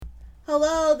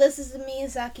Hello, this is the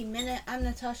Miyazaki Minute. I'm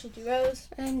Natasha DeRose.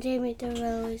 I'm Jamie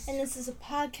DeRose. And this is a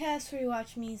podcast where we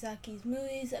watch Miyazaki's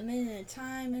movies a minute at a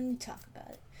time and we talk about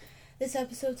it. This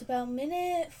episode's about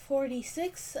minute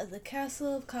 46 of the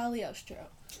Castle of Cagliostro.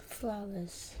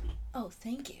 Flawless. Oh,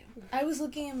 thank you. I was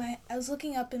looking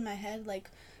up in my head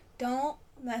like, don't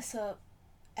mess up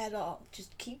at all.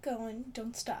 Just keep going.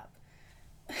 Don't stop.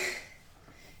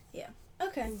 Yeah.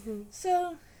 Okay. Mm-hmm.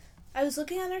 So, I was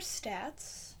looking at our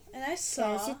stats. And I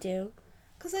saw... Yes, you do.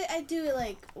 Because I do it,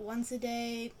 like, once a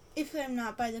day. If I'm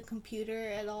not by the computer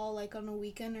at all, like, on a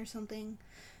weekend or something.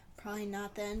 Probably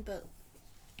not then, but...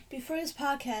 Before this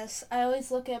podcast, I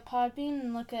always look at Podbean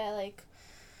and look at, like...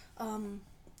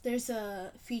 There's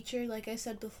a feature, like I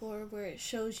said before, where it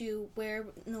shows you where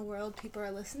in the world people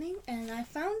are listening. And I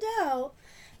found out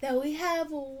that we have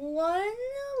one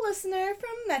listener from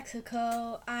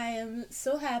Mexico. I am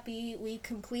so happy. We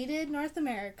completed North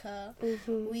America.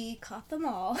 Mm-hmm. We caught them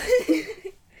all.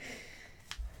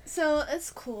 So,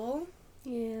 it's cool.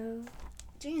 Yeah.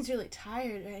 Jane's really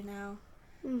tired right now.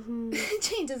 Mm-hmm.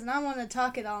 Jane does not want to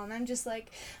talk at all, and I'm just like,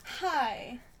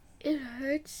 hi. It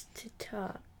hurts to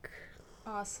talk.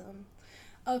 Awesome.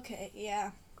 Okay, yeah.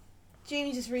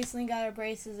 Jamie just recently got her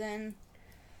braces in.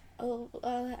 Oh,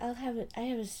 I'll have it. I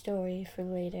have a story for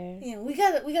later. Yeah, we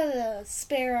gotta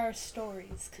spare our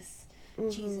stories, because,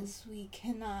 Jesus, we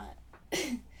cannot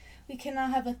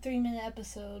have a 3-minute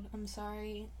episode. I'm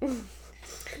sorry.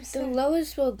 The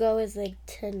lowest we'll go is like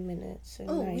 10 minutes or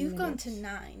 9 we've minutes. gone to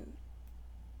 9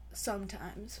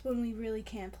 sometimes when we really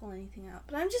can't pull anything out.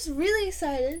 But I'm just really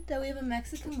excited that we have a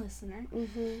Mexican listener.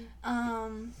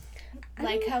 Mm-hmm.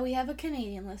 Like how we have a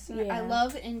Canadian listener. Yeah. I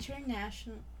love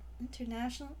international.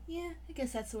 Yeah, I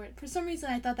guess that's the word. For some reason,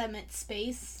 I thought that meant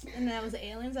space, and that was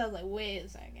aliens. I was like, wait a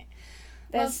second.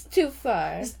 That's too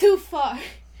far. It's too far.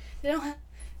 They don't have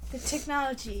the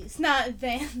technology. It's not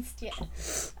advanced yet.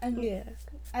 Yeah.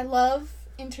 I love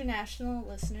international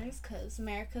listeners because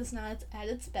America's not at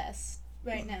its best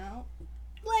right now,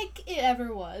 like it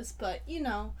ever was. But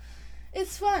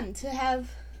it's fun to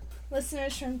have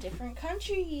listeners from different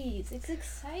countries. It's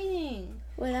exciting.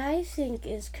 What I think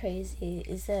is crazy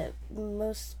is that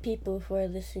most people who are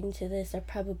listening to this are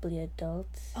probably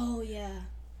adults. Oh, yeah.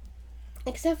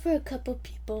 Except for a couple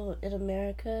people in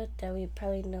America that we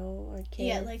probably know are kids.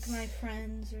 Yeah, like my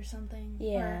friends or something.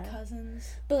 Yeah. Or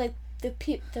cousins. But, like, the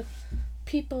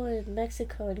people in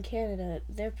Mexico and Canada,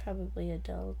 they're probably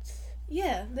adults.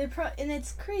 Yeah, and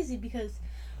it's crazy because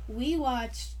we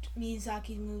watched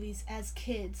Miyazaki's movies as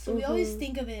kids, so we always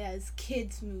think of it as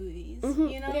kids' movies,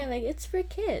 Yeah, like, it's for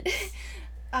kids.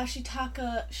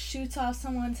 Ashitaka shoots off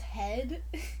someone's head.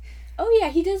 Oh, yeah,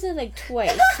 he does it, like,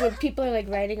 twice when people are, like,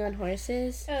 riding on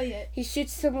horses. Oh, yeah. He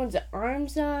shoots someone's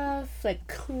arms off, like,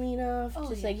 clean off.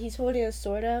 Like, he's holding a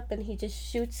sword up, and he just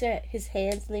shoots at his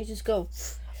hands, and they just go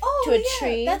to a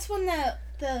tree. That's when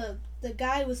the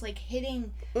guy was, like,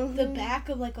 hitting the back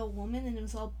of, like, a woman, and it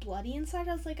was all bloody inside.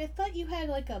 I was like, I thought you had,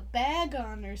 like, a bag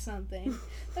on or something.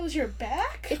 That was your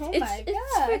back? My God.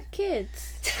 It's for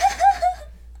kids.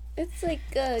 It's, like,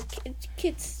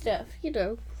 kids stuff, Yeah,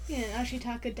 and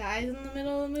Ashitaka dies in the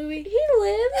middle of the movie. He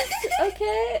lives,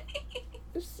 okay?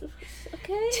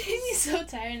 Okay? Jamie's so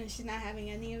tired and she's not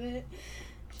having any of it.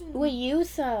 What you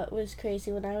thought was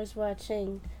crazy when I was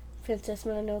watching Princess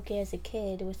Mononoke as a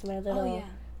kid with my little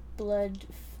blood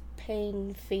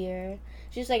pain fear.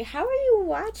 She's like, how are you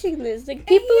watching this? Like,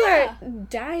 people are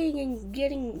dying and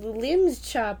getting limbs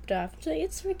chopped off. It's like,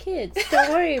 it's for kids.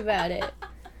 Don't worry about it.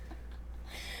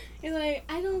 You're like,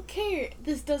 I don't care.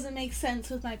 This doesn't make sense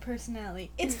with my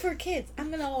personality. It's for kids. I'm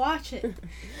gonna watch it.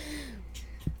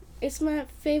 It's my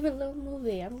favorite little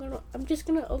movie. I'm just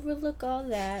gonna overlook all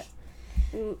that.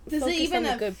 Does it even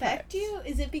affect you?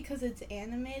 Is it because it's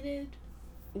animated?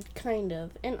 Kind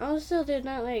of. And also, they're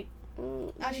not like...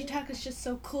 Ashitaka's just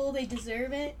so cool, they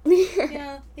deserve it.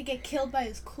 They get killed by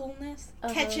his coolness.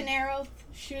 Catch an arrow,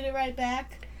 shoot it right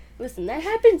back. Listen, that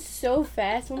happens so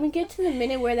fast. When we get to the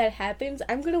minute where that happens,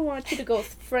 I'm going to want you to go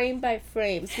frame by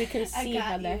frame so we can see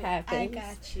how that happens. I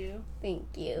got you. Thank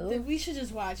you. We should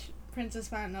just watch Princess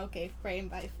Mononoke frame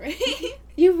by frame.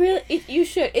 You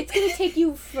should. It's going to take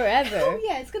you forever. Oh,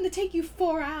 yeah, it's going to take you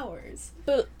 4 hours.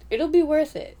 But it'll be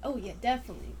worth it. Oh, yeah,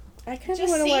 definitely. I kind of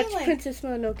want to watch Princess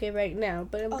Mononoke right now,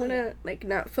 but I'm going to,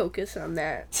 not focus on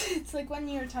that. It's like when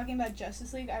you were talking about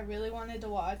Justice League, I really wanted to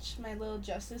watch my little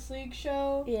Justice League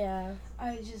show. Yeah.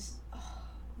 it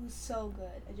was so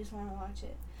good. I just want to watch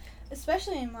it.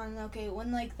 Especially in Mononoke,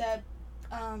 when, like, that,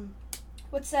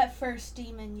 what's that first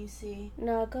demon you see?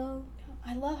 Nago?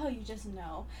 I love how you just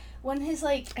know. When his,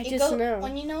 like... know.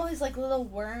 When you know his, like, little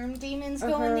worm demons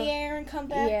go in the air and come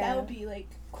back, that would be, like,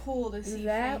 cool to see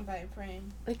frame by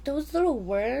frame. Like, those little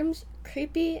worms,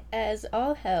 creepy as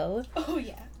all hell. Oh,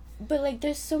 yeah. But, like,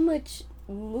 there's so much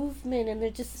movement and they're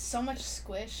just... So much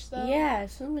squish, though. Yeah,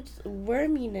 so much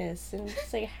worminess. And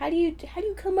it's like, how do you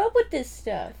come up with this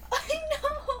stuff? I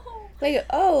know! Like,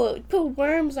 oh, put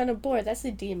worms on a board. That's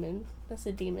a demon. That's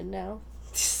a demon now.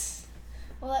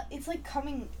 Well, it's, like,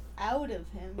 coming out of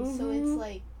him. Mm-hmm. So it's,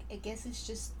 like, I guess it's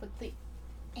just what the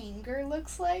anger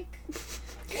looks like.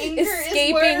 Anger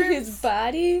escaping his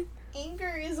body.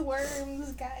 Anger is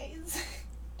worms, guys.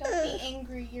 Don't be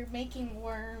angry. You're making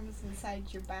worms inside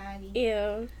your body.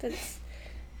 Ew, that's...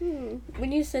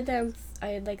 When you said that, I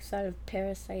had, like, thought of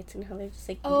parasites and how they're just,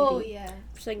 like, eating. Yeah.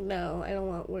 It's like, no, I don't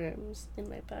want worms in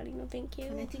my body. No, thank you.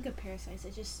 When I think of parasites,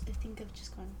 I think of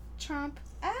just going, chomp,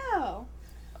 ow.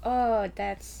 Oh,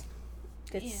 that's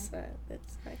not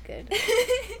good.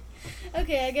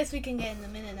 Okay, I guess we can get in the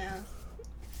minute now.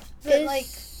 But, like,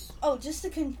 just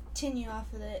to continue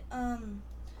off of it,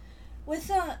 with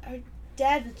our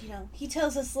dad, you know, he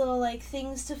tells us little, like,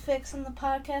 things to fix on the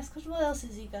podcast, because what else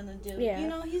is he gonna do? Yeah. You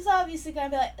know, he's obviously gonna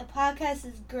be like, the podcast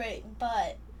is great,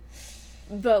 but...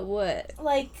 But what?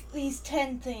 Like, these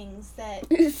 10 things that...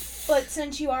 But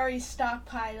since you already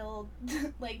stockpiled,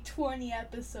 like, 20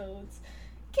 episodes,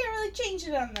 can't really change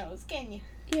it on those, can you?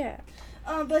 Yeah.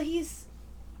 But he's...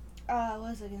 what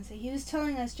was I gonna say? He was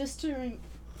telling us just to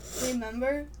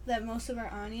remember that most of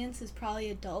our audience is probably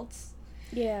adults.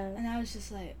 Yeah. And I was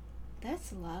just like,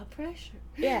 that's a lot of pressure.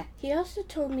 Yeah. He also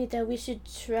told me that we should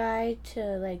try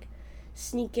to, like,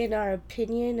 sneak in our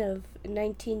opinion of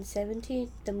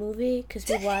 1917, the movie, because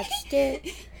we watched it.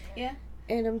 Yeah.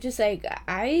 And I'm just like,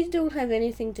 I don't have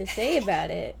anything to say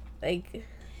about it. Like,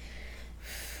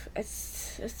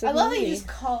 it's I love that you just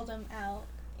called him out,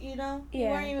 you know? Yeah. You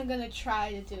weren't even going to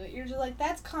try to do it. You're just like,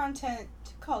 that's content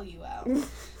to call you out.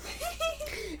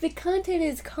 The content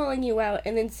is calling you out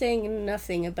and then saying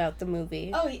nothing about the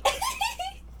movie. Oh,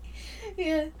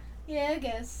 yeah. Yeah, I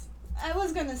guess. I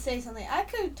was going to say something. I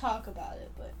could talk about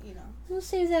it, but, you know. We'll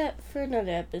save that for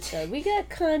another episode. We got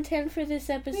content for this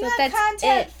episode. We got That's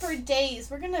content it. for days.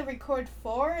 We're going to record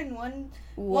 4 in one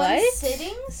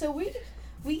sitting, so we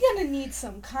gonna need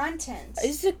some content.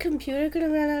 Is the computer gonna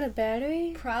run out of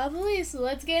battery? Probably, so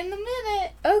let's get in the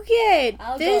minute. Okay.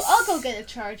 I'll go get a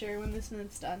charger when this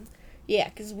minute's done. Yeah,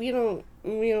 because we don't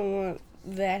want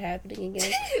that happening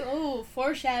again. Oh,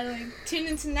 foreshadowing. Tune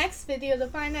into next video to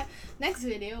find out. Next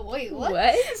video? Wait, what?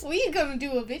 What? We gonna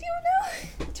do a video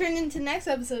now? Turn into next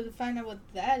episode to find out what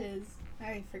that is. I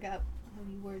already forgot how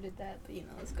we worded that, but you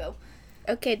know, let's go.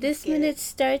 Okay, this minute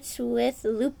starts with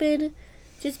Lupin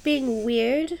just being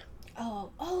weird.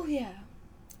 Oh yeah.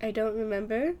 I don't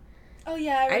remember. Oh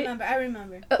yeah, I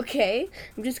remember. Okay,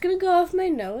 I'm just gonna go off my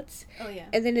notes. Oh yeah.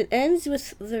 And then it ends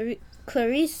with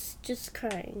Clarice just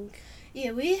crying.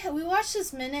 Yeah, we watched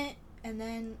this minute, and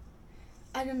then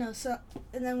I don't know. So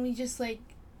and then we just like,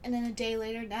 and then a day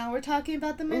later, now we're talking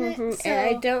about the minute. Mm-hmm. So, and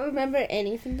I don't remember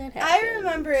anything that happened. I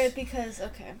remember it because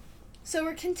so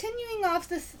we're continuing off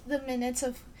the minutes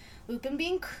of Lupin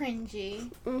being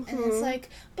cringy, and it's like,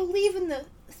 believe in the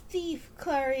thief,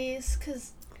 Clarice,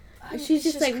 because she's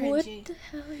just like, cringy. What the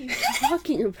hell are you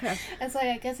talking about? It's like,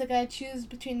 I guess I gotta choose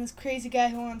between this crazy guy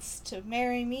who wants to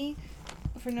marry me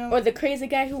or the crazy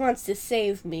guy who wants to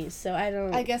save me. So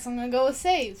I guess I'm gonna go with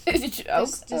save.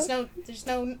 There's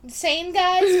no sane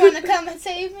guys wanna come and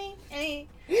save me. Any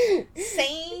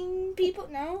sane people?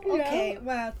 No. Okay.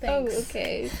 Wow. Thanks. Oh,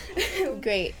 okay.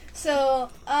 Great. So,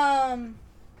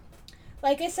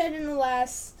 like I said in the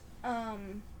last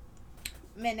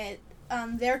minute,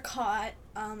 they're caught.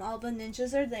 All the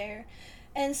ninjas are there,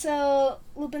 and so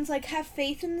Lupin's like, have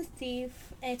faith in the thief.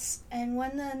 And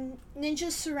when the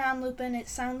ninjas surround Lupin, it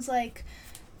sounds like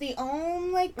the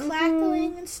Om like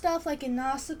clackling and stuff, like in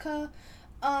Nausicaa.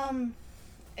 And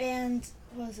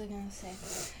what was I gonna say?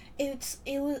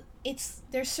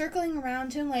 They're circling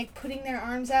around him, like putting their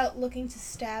arms out, looking to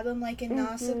stab him, like in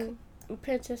Nausicaa.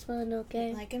 Princess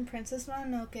Mononoke. Like in Princess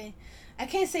Mononoke. I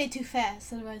can't say it too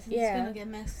fast, otherwise it's gonna get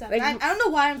messed up. Like, I don't know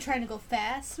why I'm trying to go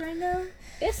fast right now.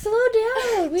 Yeah, slow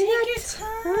down. Take your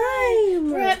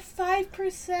time. We're at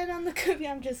 5% on the cookie.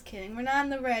 I'm just kidding. We're not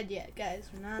in the red yet, guys.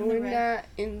 We're not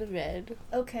in the red.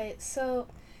 Okay, so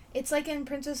it's like in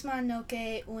Princess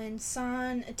Mononoke when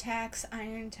San attacks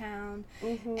Irontown,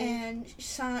 and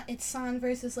it's San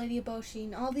versus Lady Eboshi,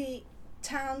 and all the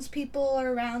townspeople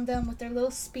are around them with their little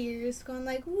spears going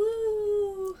like,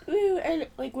 woo! Ooh, and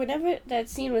like whenever that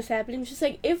scene was happening, she's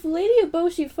like, if Lady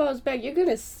Eboshi falls back, you're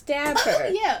gonna stab her.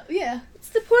 Yeah. What's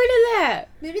the point of that?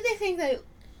 Maybe they think that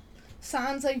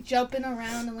San's like jumping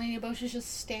around and Lady Eboshi's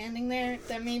just standing there,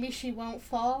 that maybe she won't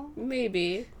fall.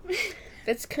 Maybe.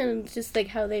 That's kind of just like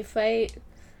how they fight.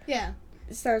 Yeah.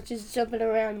 San's just jumping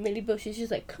around and Lady Eboshi's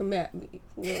just like, come at me,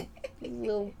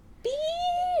 little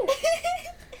bee.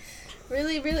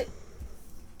 Really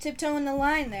tiptoeing the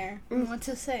line there. What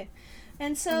to say.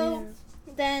 And so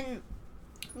then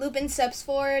Lupin steps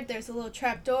forward, there's a little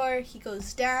trap door, he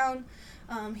goes down.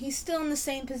 He's still in the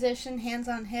same position, hands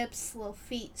on hips, little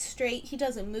feet straight. He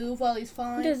doesn't move while he's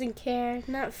falling. He doesn't care,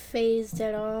 not phased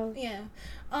at all. Yeah.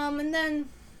 And then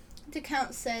the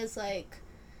Count says, like,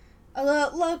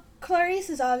 look, Clarice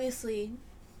is obviously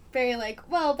very like,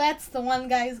 well, that's the one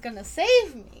guy who's gonna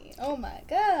save me. Oh my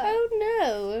god. Oh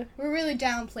no. We're really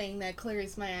downplaying that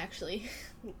Clarice might actually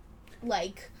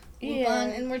like Lupin,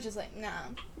 and we're just like, nah.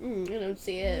 I don't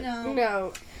see it.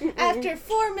 No. After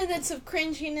 4 minutes of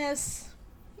cringiness,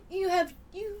 you've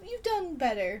done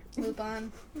better,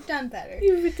 Lupin. You've done better.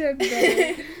 You've done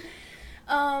better.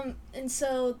 And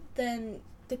so then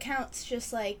the Count's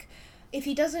just like, if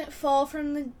he doesn't fall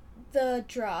from the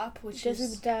drop, which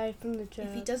doesn't die from the drop.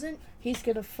 If he doesn't, he's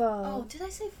gonna fall. Oh, did I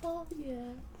say fall?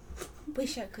 Yeah.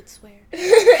 Wish I could swear.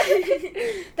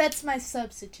 That's my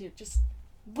substitute. Just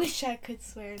wish I could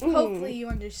swear. Hopefully you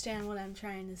understand what I'm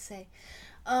trying to say.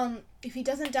 If he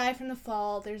doesn't die from the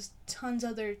fall, there's tons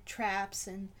of other traps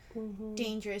and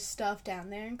dangerous stuff down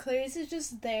there. And Clarice is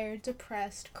just there,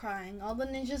 depressed, crying. All the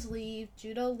ninjas leave.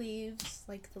 Judo leaves,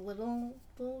 like the little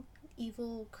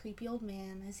evil, creepy old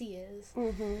man as he is.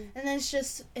 And then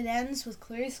it ends with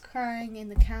Clarice crying and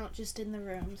the Count just in the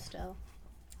room still.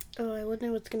 Oh, I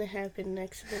wonder what's gonna happen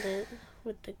next minute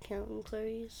with the Count and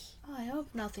Clarice. Oh, I hope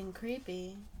nothing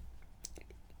creepy.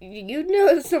 You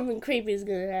know something creepy is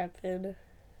gonna happen.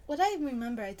 What I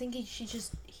remember, I think he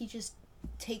just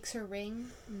takes her ring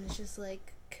and it's just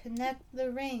like, connect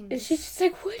the rings. And she's just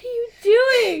like, what are you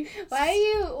doing? Why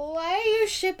are you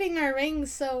shipping our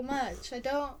rings so much? I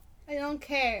don't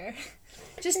care.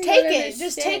 Just take it.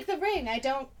 Just take the ring. I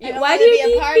don't Why do you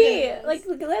need me? Like,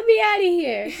 let me out of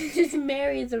here. Just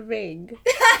marry the ring.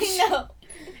 I know.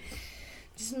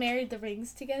 Just married the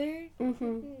rings together.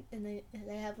 And they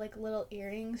have like little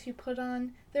earrings you put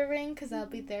on the ring because that'll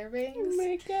be their rings. Oh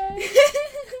my god.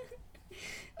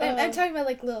 I'm talking about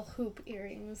like little hoop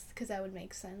earrings because that would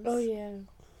make sense. Oh yeah.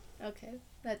 Okay,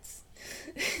 that's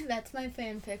my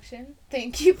fan fiction.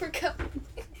 Thank you for coming.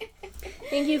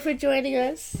 Thank you for joining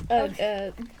us.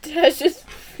 Tasha's.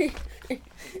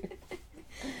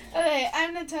 Okay,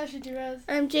 I'm Natasha DeRose.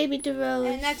 I'm Jamie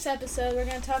DeRose. And next episode, we're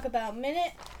going to talk about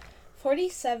minute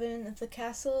 47 of the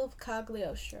Castle of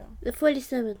Cagliostro. The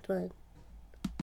 47th one.